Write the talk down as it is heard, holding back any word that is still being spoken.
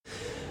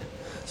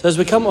So as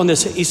we come on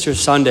this Easter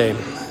Sunday,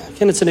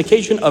 again, it's an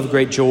occasion of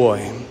great joy,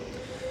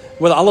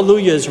 where the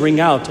Alleluias ring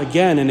out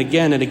again and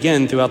again and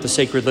again throughout the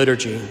sacred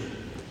liturgy,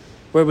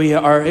 where we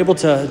are able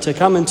to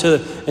come into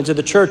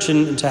the church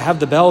and to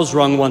have the bells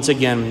rung once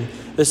again,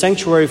 the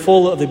sanctuary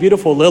full of the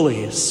beautiful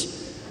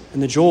lilies,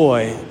 and the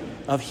joy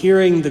of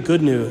hearing the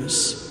good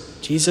news.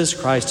 Jesus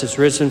Christ is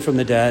risen from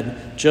the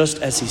dead,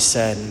 just as he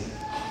said.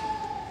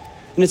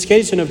 And it's an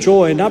occasion of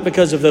joy, not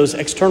because of those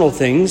external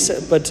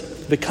things, but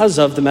because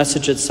of the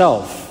message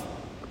itself,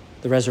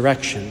 the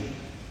resurrection.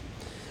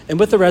 And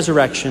with the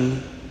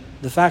resurrection,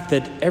 the fact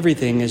that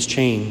everything is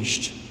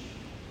changed.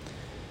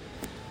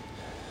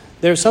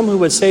 There are some who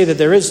would say that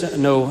there is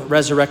no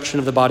resurrection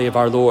of the body of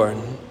our Lord.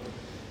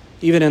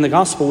 Even in the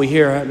gospel, we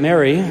hear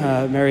Mary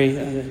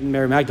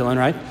Magdalene,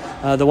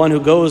 right? The one who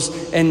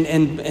goes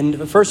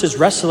and first is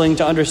wrestling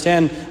to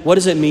understand what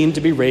does it mean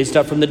to be raised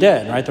up from the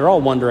dead, right? They're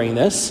all wondering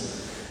this.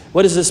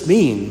 What does this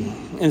mean?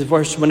 And of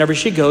course, whenever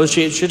she goes,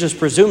 she just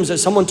presumes that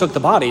someone took the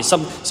body.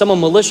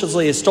 Someone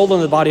maliciously has stolen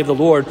the body of the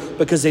Lord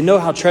because they know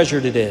how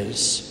treasured it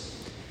is.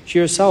 She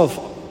herself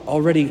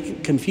already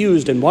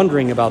confused and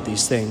wondering about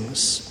these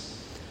things.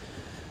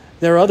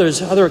 There are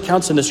other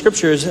accounts in the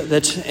scriptures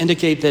that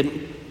indicate that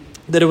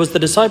it was the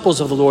disciples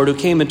of the Lord who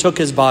came and took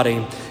his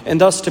body, and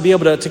thus to be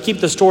able to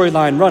keep the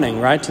storyline running,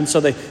 right? And so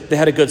they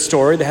had a good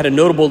story. They had a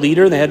notable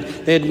leader. They had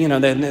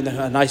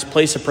a nice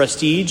place of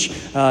prestige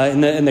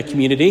in the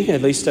community,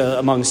 at least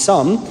among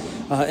some.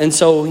 And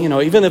so,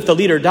 even if the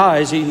leader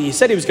dies, he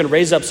said he was going to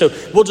raise up. So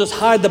we'll just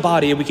hide the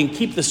body, and we can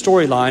keep the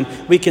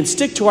storyline. We can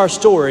stick to our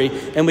story,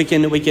 and we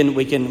can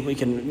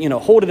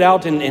hold it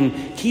out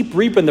and keep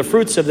reaping the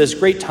fruits of this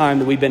great time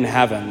that we've been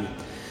having.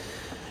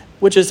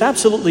 Which is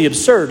absolutely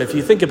absurd if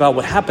you think about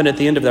what happened at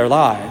the end of their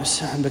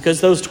lives,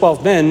 because those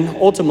 12 men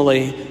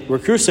ultimately were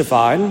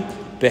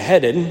crucified,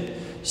 beheaded,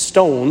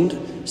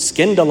 stoned,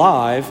 skinned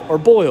alive, or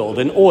boiled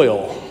in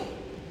oil.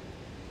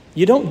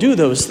 You don't do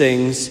those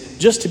things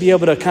just to be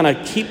able to kind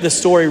of keep the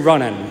story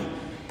running.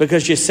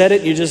 Because you said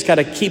it, you just got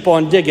to keep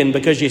on digging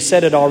because you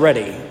said it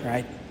already,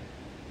 right?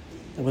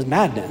 It was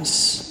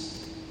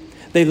madness.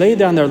 They laid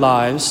down their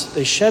lives,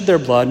 they shed their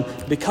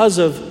blood because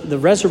of the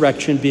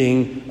resurrection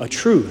being a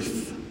truth.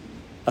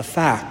 A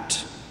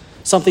fact,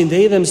 something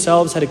they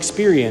themselves had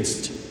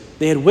experienced,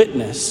 they had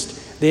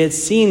witnessed, they had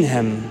seen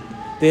him,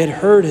 they had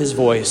heard his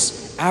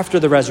voice after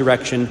the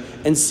resurrection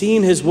and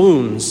seen his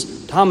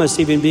wounds, Thomas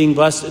even being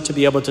blessed to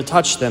be able to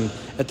touch them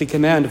at the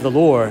command of the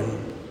Lord.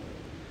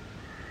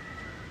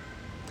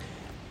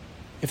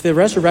 If the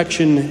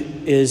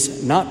resurrection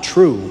is not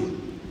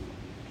true,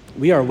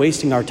 we are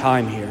wasting our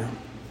time here.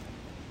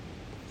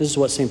 This is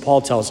what St. Paul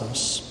tells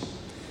us.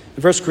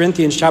 In 1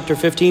 Corinthians chapter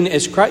 15,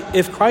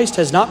 if Christ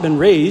has not been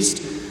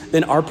raised,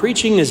 then our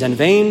preaching is in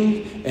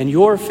vain and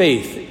your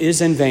faith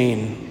is in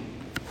vain.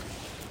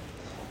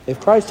 If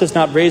Christ is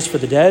not raised for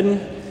the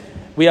dead,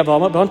 we have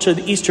a bunch of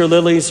Easter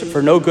lilies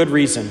for no good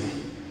reason.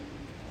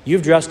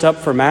 You've dressed up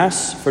for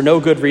Mass for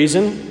no good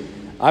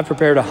reason. I've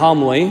prepared a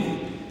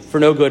homily for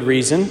no good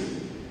reason.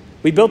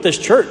 We built this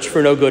church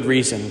for no good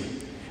reason.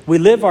 We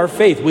live our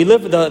faith. We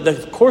live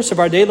the course of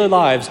our daily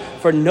lives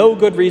for no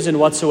good reason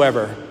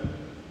whatsoever.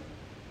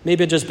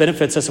 Maybe it just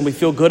benefits us and we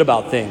feel good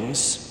about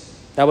things.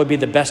 That would be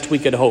the best we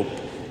could hope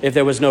if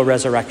there was no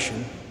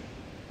resurrection.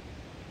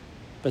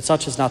 But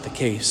such is not the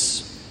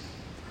case.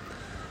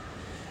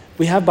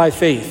 We have by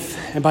faith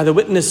and by the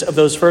witness of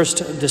those first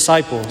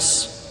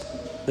disciples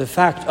the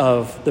fact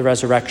of the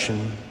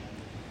resurrection,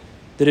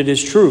 that it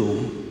is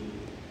true.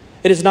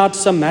 It is not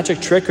some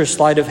magic trick or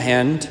sleight of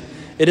hand.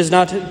 It is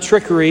not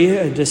trickery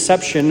and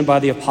deception by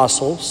the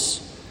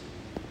apostles.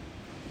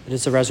 It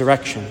is the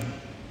resurrection.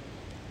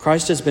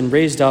 Christ has been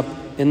raised up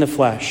in the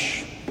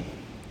flesh,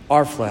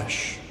 our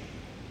flesh.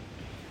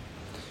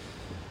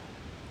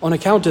 On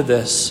account of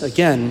this,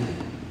 again,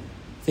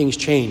 things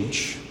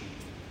change.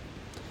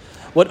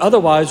 What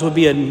otherwise would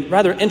be a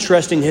rather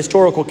interesting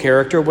historical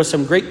character with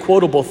some great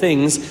quotable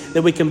things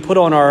that we can put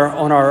on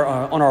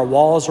our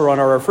walls or on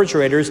our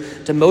refrigerators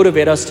to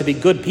motivate us to be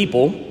good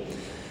people,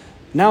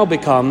 now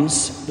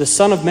becomes the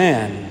Son of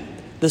Man,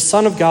 the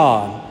Son of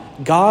God,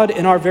 God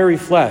in our very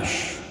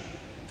flesh,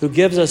 who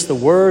gives us the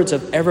words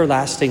of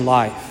everlasting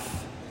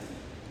life,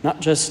 not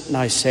just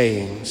nice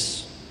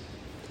sayings.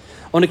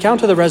 On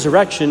account of the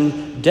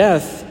resurrection,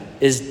 death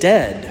is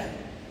dead,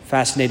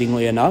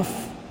 fascinatingly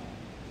enough.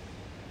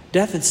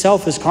 Death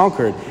itself is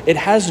conquered. It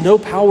has no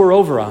power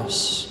over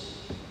us.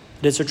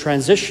 It is a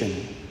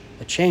transition,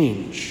 a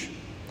change.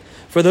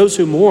 For those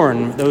who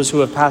mourn, those who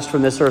have passed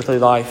from this earthly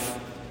life,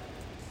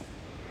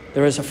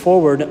 there is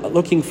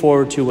looking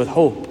forward to with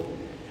hope,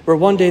 where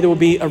one day there will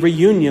be a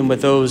reunion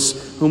with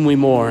those whom we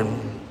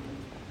mourn.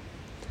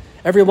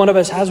 Every one of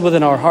us has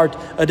within our heart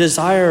a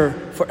desire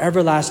for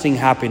everlasting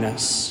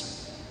happiness.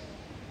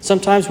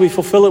 Sometimes we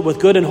fulfill it with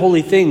good and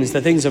holy things,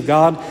 the things of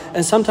God,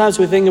 and sometimes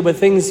we fill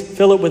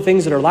it with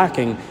things that are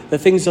lacking, the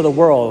things of the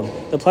world,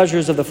 the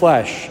pleasures of the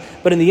flesh.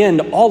 But in the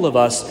end, all of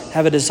us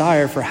have a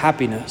desire for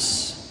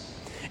happiness.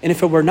 And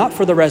if it were not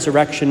for the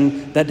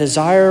resurrection, that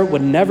desire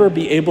would never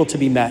be able to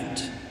be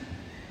met.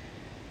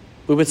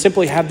 We would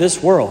simply have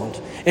this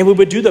world, and we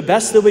would do the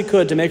best that we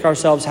could to make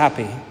ourselves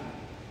happy.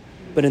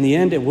 But in the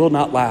end, it will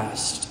not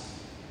last.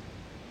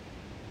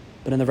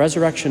 But in the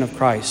resurrection of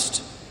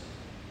Christ,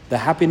 the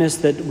happiness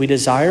that we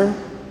desire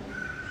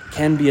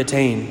can be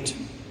attained.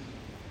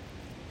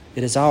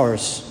 It is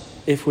ours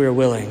if we are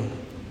willing.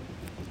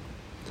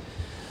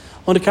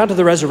 On account of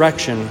the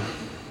resurrection,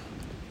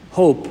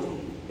 hope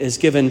is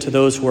given to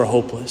those who are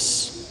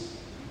hopeless.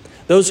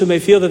 Those who may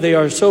feel that they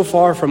are so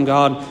far from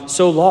God,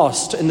 so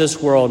lost in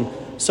this world,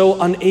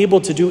 so unable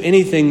to do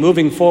anything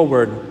moving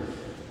forward,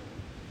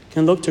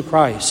 can look to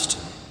Christ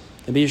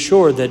and be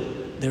assured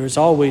that there is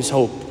always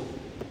hope.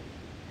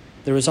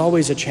 There is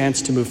always a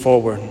chance to move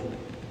forward,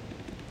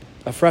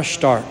 a fresh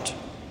start,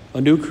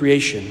 a new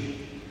creation.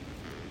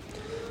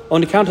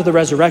 On account of the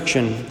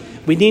resurrection,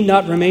 we need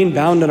not remain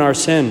bound in our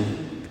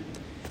sin.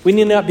 We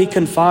need not be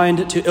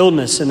confined to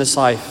illness in this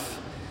life.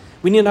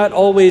 We need not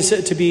always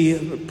to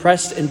be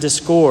pressed in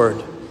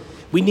discord.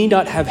 We need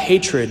not have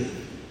hatred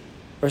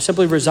or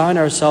simply resign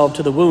ourselves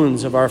to the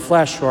wounds of our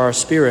flesh or our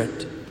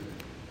spirit.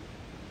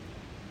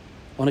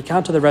 On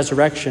account of the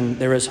resurrection,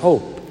 there is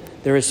hope,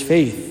 there is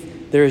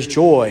faith, there is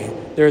joy,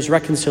 there is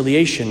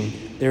reconciliation,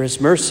 there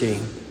is mercy,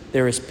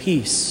 there is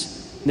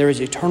peace, and there is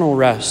eternal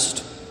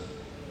rest.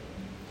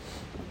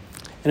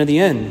 And in the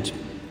end,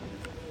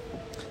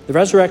 the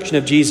resurrection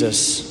of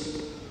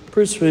Jesus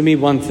proves for me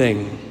one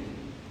thing,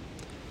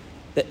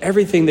 that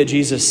everything that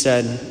Jesus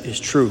said is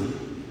true.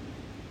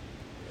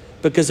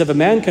 Because if a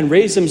man can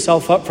raise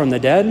himself up from the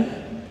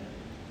dead,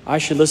 I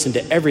should listen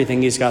to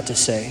everything he's got to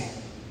say.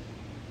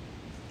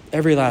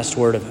 Every last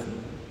word of it.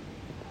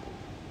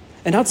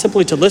 And not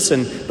simply to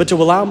listen, but to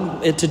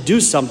allow it to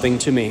do something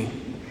to me,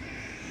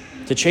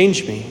 to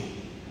change me,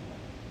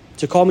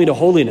 to call me to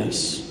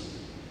holiness,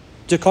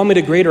 to call me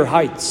to greater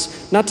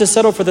heights, not to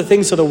settle for the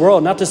things of the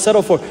world, not to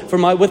settle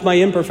with my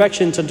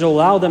imperfections and to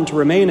allow them to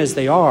remain as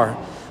they are,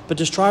 but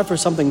to strive for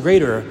something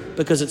greater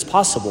because it's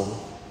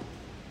possible.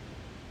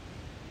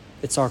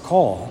 It's our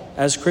call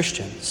as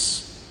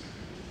Christians.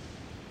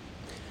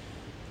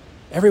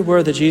 Every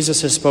word that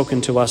Jesus has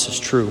spoken to us is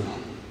true.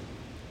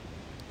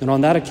 And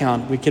on that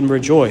account, we can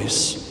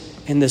rejoice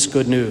in this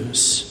good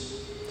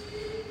news,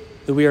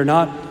 that we are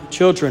not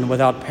children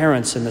without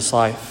parents in this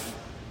life.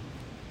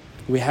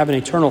 We have an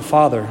eternal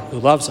Father who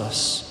loves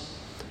us,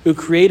 who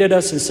created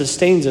us and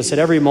sustains us at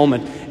every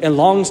moment and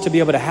longs to be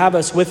able to have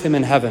us with him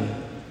in heaven.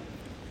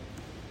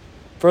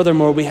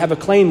 Furthermore, we have a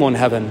claim on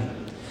heaven.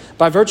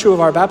 By virtue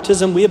of our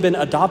baptism, we have been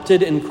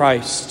adopted in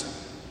Christ.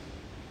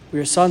 We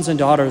are sons and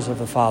daughters of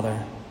the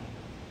Father,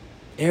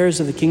 heirs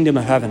of the kingdom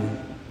of heaven.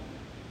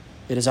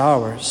 It is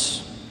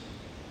ours.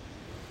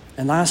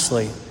 And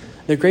lastly,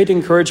 the great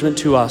encouragement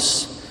to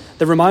us,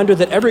 the reminder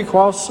that every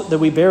cross that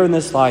we bear in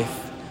this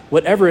life,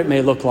 whatever it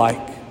may look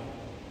like,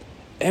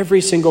 every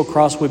single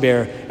cross we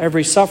bear,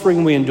 every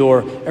suffering we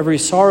endure, every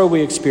sorrow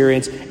we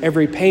experience,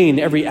 every pain,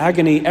 every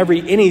agony,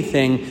 every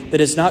anything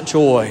that is not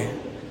joy,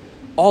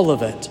 all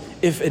of it,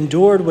 if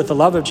endured with the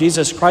love of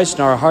Jesus Christ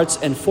in our hearts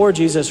and for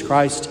Jesus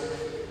Christ,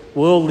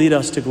 will lead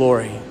us to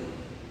glory.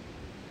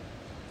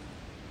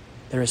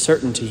 There is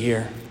certainty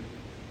here.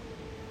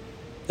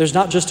 There's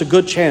not just a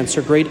good chance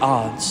or great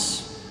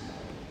odds.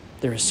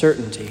 There is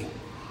certainty.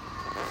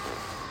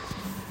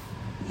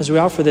 As we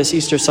offer this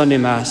Easter Sunday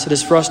Mass, it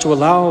is for us to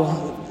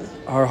allow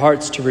our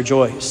hearts to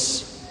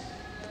rejoice,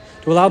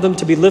 to allow them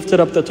to be lifted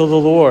up to the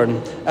Lord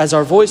as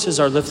our voices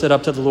are lifted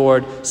up to the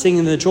Lord,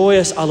 singing the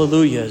joyous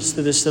alleluias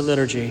through this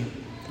liturgy.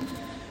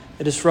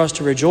 It is for us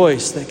to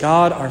rejoice that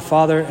God, our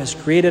Father, has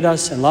created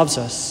us and loves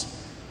us.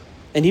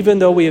 And even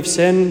though we have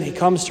sinned, he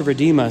comes to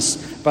redeem us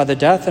by the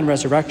death and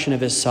resurrection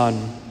of his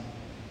Son.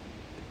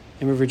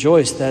 And we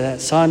rejoice that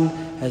that Son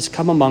has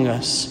come among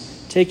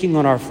us, taking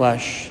on our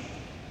flesh,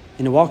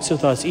 and walks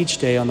with us each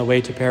day on the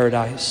way to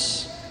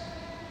paradise.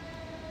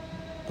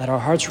 Let our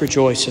hearts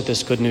rejoice at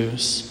this good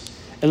news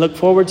and look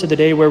forward to the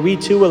day where we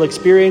too will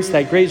experience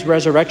that great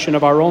resurrection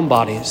of our own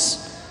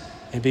bodies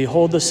and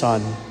behold the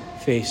Son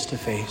face to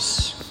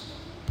face.